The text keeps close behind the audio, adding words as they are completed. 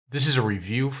This is a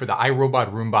review for the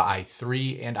iRobot Roomba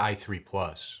i3 and i3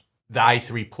 Plus. The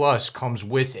i3 Plus comes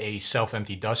with a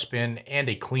self-empty dustbin and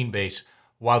a clean base,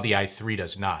 while the i3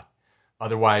 does not.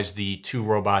 Otherwise, the two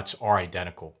robots are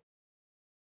identical.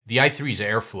 The i3's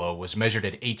airflow was measured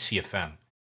at 8 CFM.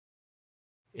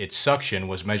 Its suction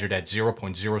was measured at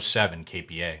 0.07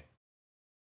 kPa.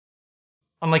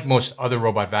 Unlike most other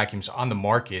robot vacuums on the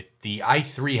market, the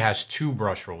i3 has two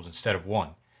brush rolls instead of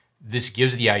one. This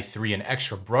gives the i3 an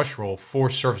extra brush roll for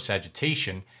surface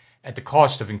agitation at the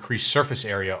cost of increased surface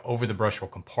area over the brush roll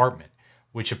compartment,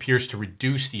 which appears to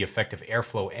reduce the effective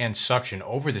airflow and suction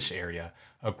over this area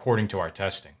according to our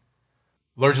testing.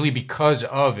 Largely because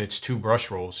of its two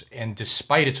brush rolls, and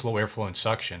despite its low airflow and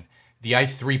suction, the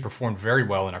i3 performed very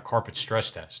well in our carpet stress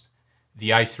test.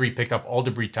 The i3 picked up all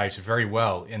debris types very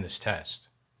well in this test.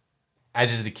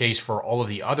 As is the case for all of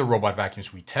the other robot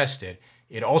vacuums we tested,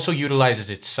 it also utilizes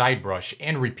its side brush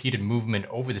and repeated movement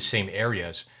over the same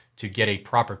areas to get a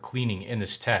proper cleaning in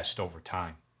this test over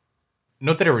time.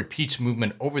 Note that it repeats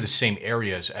movement over the same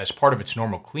areas as part of its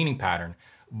normal cleaning pattern,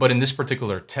 but in this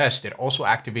particular test, it also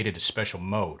activated a special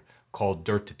mode called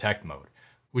Dirt Detect mode,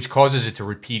 which causes it to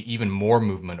repeat even more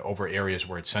movement over areas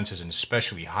where it senses an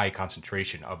especially high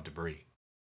concentration of debris.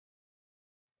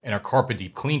 In our Carpet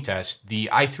Deep Clean test, the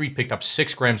i3 picked up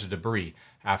 6 grams of debris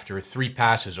after 3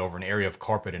 passes over an area of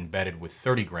carpet embedded with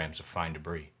 30 grams of fine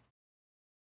debris.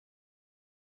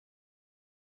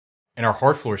 In our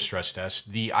hard floor stress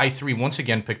test, the i3 once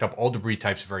again picked up all debris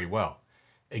types very well.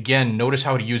 Again, notice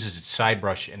how it uses its side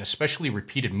brush and especially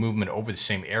repeated movement over the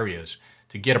same areas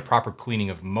to get a proper cleaning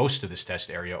of most of this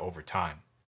test area over time.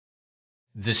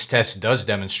 This test does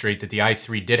demonstrate that the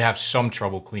i3 did have some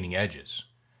trouble cleaning edges.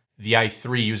 The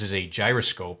i3 uses a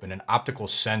gyroscope and an optical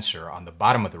sensor on the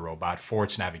bottom of the robot for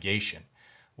its navigation,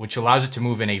 which allows it to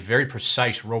move in a very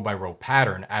precise row-by-row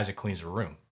pattern as it cleans a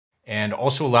room, and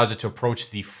also allows it to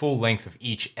approach the full length of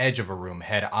each edge of a room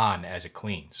head-on as it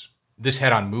cleans. This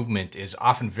head-on movement is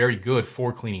often very good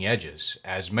for cleaning edges,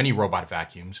 as many robot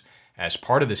vacuums, as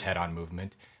part of this head-on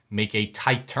movement, make a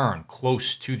tight turn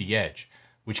close to the edge,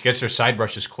 which gets their side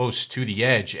brushes close to the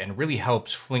edge and really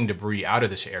helps fling debris out of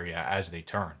this area as they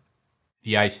turn.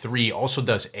 The i3 also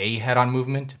does a head-on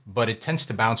movement, but it tends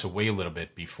to bounce away a little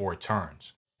bit before it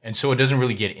turns, and so it doesn't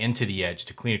really get into the edge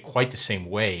to clean it quite the same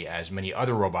way as many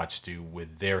other robots do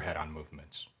with their head-on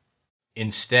movements.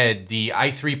 Instead, the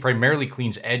i3 primarily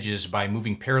cleans edges by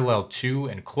moving parallel to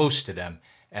and close to them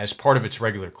as part of its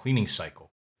regular cleaning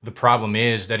cycle. The problem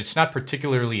is that it's not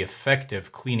particularly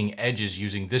effective cleaning edges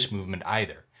using this movement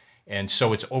either, and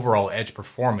so its overall edge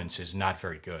performance is not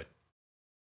very good.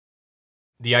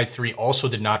 The i3 also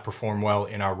did not perform well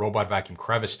in our robot vacuum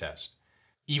crevice test.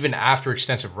 Even after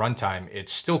extensive runtime, it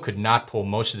still could not pull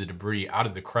most of the debris out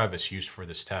of the crevice used for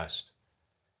this test.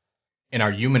 In our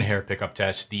human hair pickup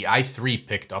test, the i3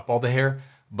 picked up all the hair,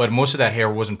 but most of that hair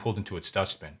wasn't pulled into its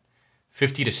dustbin.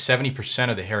 50 to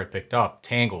 70% of the hair it picked up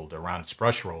tangled around its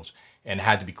brush rolls and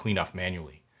had to be cleaned off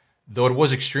manually, though it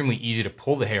was extremely easy to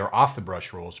pull the hair off the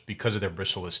brush rolls because of their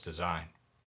bristleless design.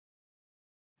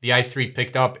 The i3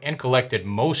 picked up and collected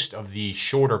most of the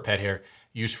shorter pet hair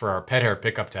used for our pet hair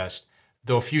pickup test,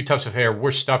 though a few tufts of hair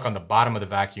were stuck on the bottom of the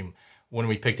vacuum when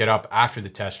we picked it up after the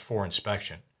test for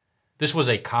inspection. This was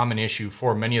a common issue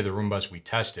for many of the Roombas we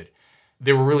tested.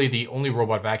 They were really the only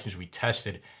robot vacuums we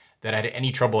tested that had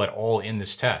any trouble at all in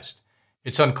this test.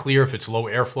 It's unclear if it's low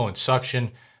airflow and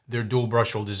suction, their dual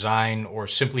brush roll design, or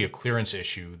simply a clearance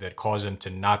issue that caused them to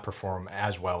not perform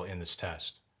as well in this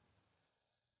test.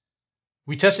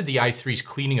 We tested the i3's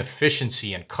cleaning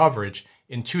efficiency and coverage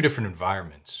in 2 different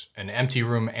environments, an empty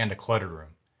room and a cluttered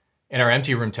room. In our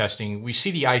empty room testing, we see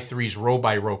the i3's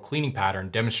row-by-row cleaning pattern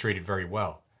demonstrated very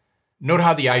well. Note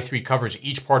how the i3 covers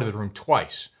each part of the room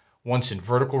twice, once in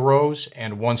vertical rows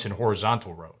and once in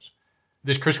horizontal rows.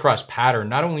 This crisscross pattern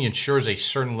not only ensures a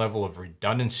certain level of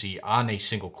redundancy on a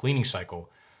single cleaning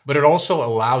cycle, but it also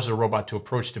allows the robot to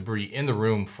approach debris in the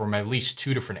room from at least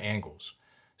 2 different angles.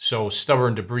 So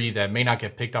stubborn debris that may not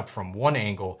get picked up from one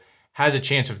angle has a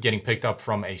chance of getting picked up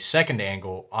from a second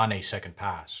angle on a second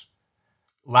pass.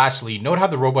 Lastly, note how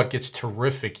the robot gets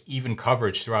terrific even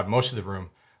coverage throughout most of the room,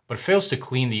 but fails to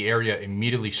clean the area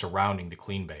immediately surrounding the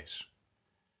clean base.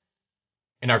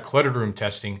 In our cluttered room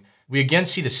testing, we again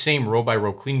see the same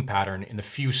row-by-row cleaning pattern in the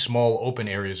few small open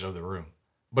areas of the room.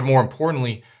 But more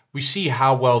importantly, we see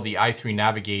how well the i3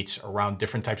 navigates around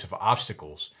different types of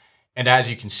obstacles, and as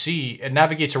you can see, it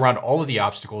navigates around all of the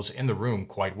obstacles in the room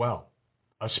quite well.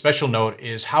 A special note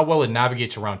is how well it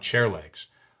navigates around chair legs.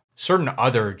 Certain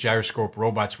other gyroscope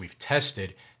robots we've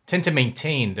tested tend to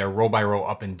maintain their row-by-row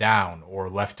up and down or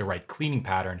left to right cleaning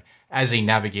pattern as they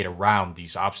navigate around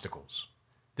these obstacles.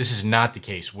 This is not the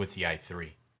case with the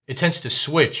i3. It tends to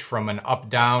switch from an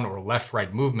up-down or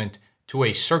left-right movement to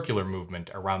a circular movement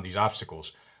around these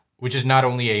obstacles, which is not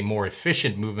only a more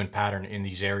efficient movement pattern in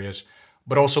these areas,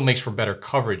 but also makes for better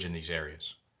coverage in these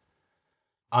areas.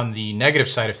 On the negative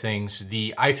side of things,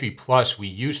 the i3 Plus we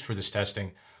used for this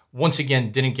testing once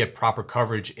again didn't get proper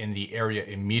coverage in the area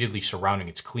immediately surrounding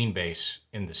its clean base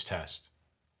in this test.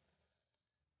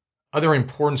 Other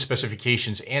important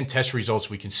specifications and test results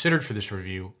we considered for this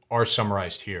review are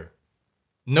summarized here.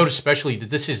 Note especially that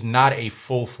this is not a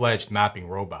full-fledged mapping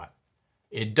robot.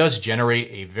 It does generate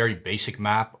a very basic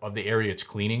map of the area it's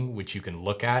cleaning, which you can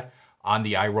look at on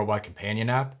the iRobot companion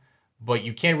app, but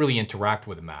you can't really interact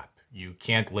with the map. You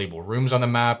can't label rooms on the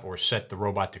map or set the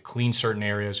robot to clean certain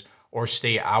areas or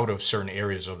stay out of certain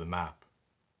areas of the map.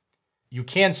 You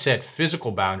can set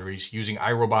physical boundaries using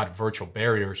iRobot virtual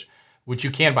barriers, which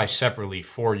you can buy separately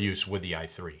for use with the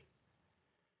i3.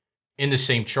 In the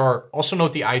same chart, also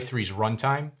note the i3's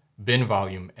runtime, bin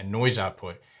volume, and noise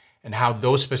output, and how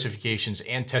those specifications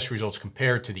and test results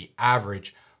compare to the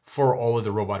average for all of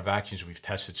the robot vacuums we've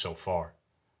tested so far.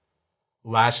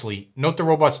 Lastly, note the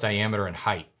robot's diameter and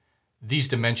height. These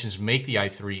dimensions make the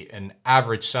i3 an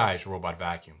average size robot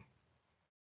vacuum.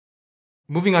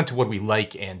 Moving on to what we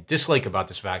like and dislike about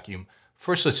this vacuum,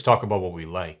 first let's talk about what we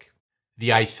like. The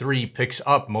i3 picks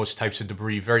up most types of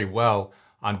debris very well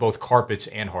on both carpets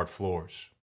and hard floors.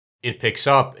 It picks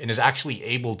up and is actually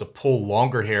able to pull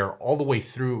longer hair all the way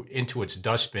through into its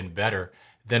dustbin better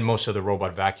than most of the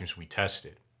robot vacuums we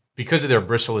tested. Because of their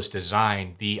bristleless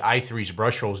design, the i3's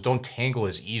brush rolls don't tangle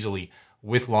as easily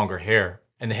with longer hair,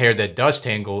 and the hair that does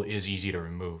tangle is easy to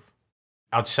remove.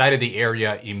 Outside of the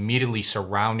area immediately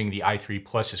surrounding the i3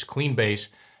 Plus's clean base,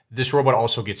 this robot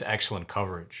also gets excellent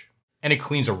coverage. And it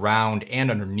cleans around and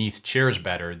underneath chairs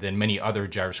better than many other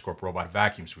gyroscope robot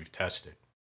vacuums we've tested.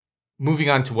 Moving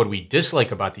on to what we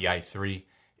dislike about the i3,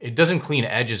 it doesn't clean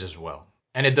edges as well,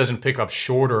 and it doesn't pick up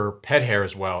shorter pet hair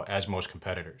as well as most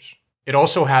competitors. It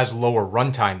also has lower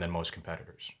runtime than most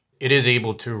competitors. It is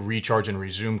able to recharge and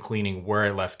resume cleaning where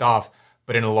it left off,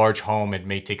 but in a large home, it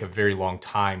may take a very long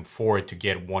time for it to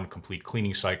get one complete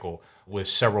cleaning cycle with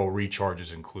several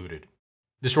recharges included.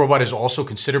 This robot is also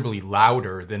considerably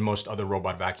louder than most other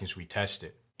robot vacuums we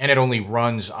tested, and it only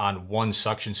runs on one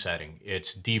suction setting,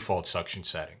 its default suction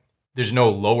setting. There's no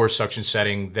lower suction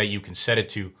setting that you can set it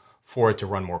to for it to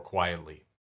run more quietly.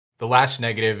 The last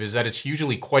negative is that it's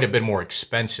usually quite a bit more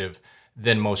expensive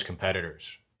than most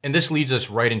competitors. And this leads us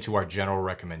right into our general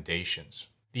recommendations.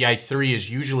 The i3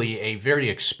 is usually a very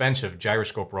expensive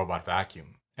gyroscope robot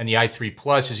vacuum, and the i3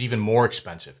 Plus is even more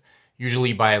expensive,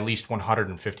 usually by at least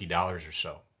 $150 or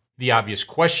so. The obvious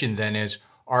question then is,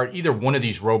 are either one of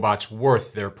these robots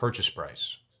worth their purchase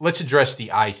price? Let's address the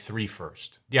i3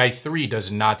 first. The i3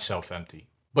 does not self-empty,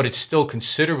 but it's still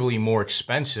considerably more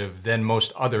expensive than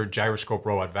most other gyroscope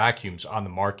robot vacuums on the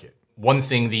market. One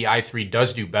thing the i3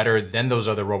 does do better than those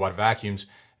other robot vacuums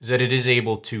is that it is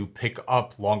able to pick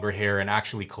up longer hair and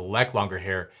actually collect longer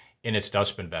hair in its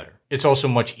dustbin better. It's also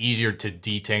much easier to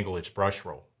detangle its brush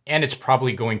roll, and it's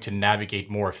probably going to navigate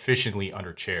more efficiently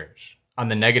under chairs. On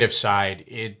the negative side,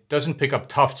 it doesn't pick up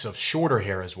tufts of shorter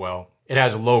hair as well. It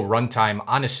has low runtime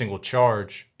on a single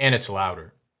charge, and it's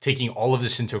louder. Taking all of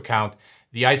this into account,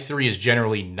 the i3 is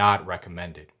generally not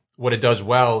recommended. What it does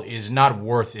well is not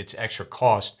worth its extra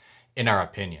cost, in our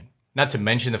opinion. Not to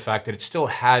mention the fact that it still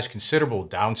has considerable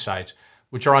downsides,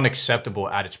 which are unacceptable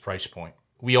at its price point.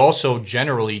 We also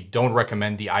generally don't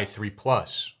recommend the i3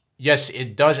 Plus. Yes,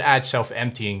 it does add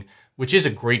self-emptying, which is a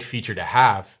great feature to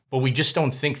have, but we just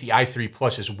don't think the i3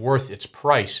 Plus is worth its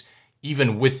price,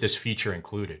 even with this feature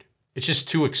included. It's just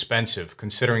too expensive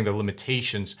considering the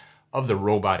limitations of the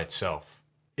robot itself.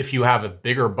 If you have a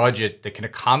bigger budget that can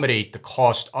accommodate the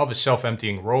cost of a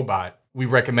self-emptying robot, we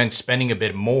recommend spending a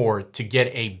bit more to get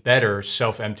a better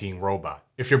self-emptying robot.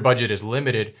 If your budget is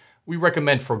limited, we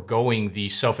recommend forgoing the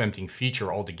self-emptying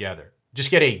feature altogether.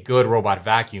 Just get a good robot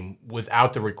vacuum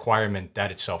without the requirement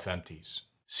that it self-empties.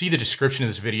 See the description of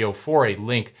this video for a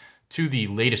link to the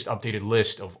latest updated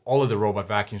list of all of the robot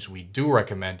vacuums we do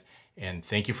recommend, and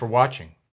thank you for watching.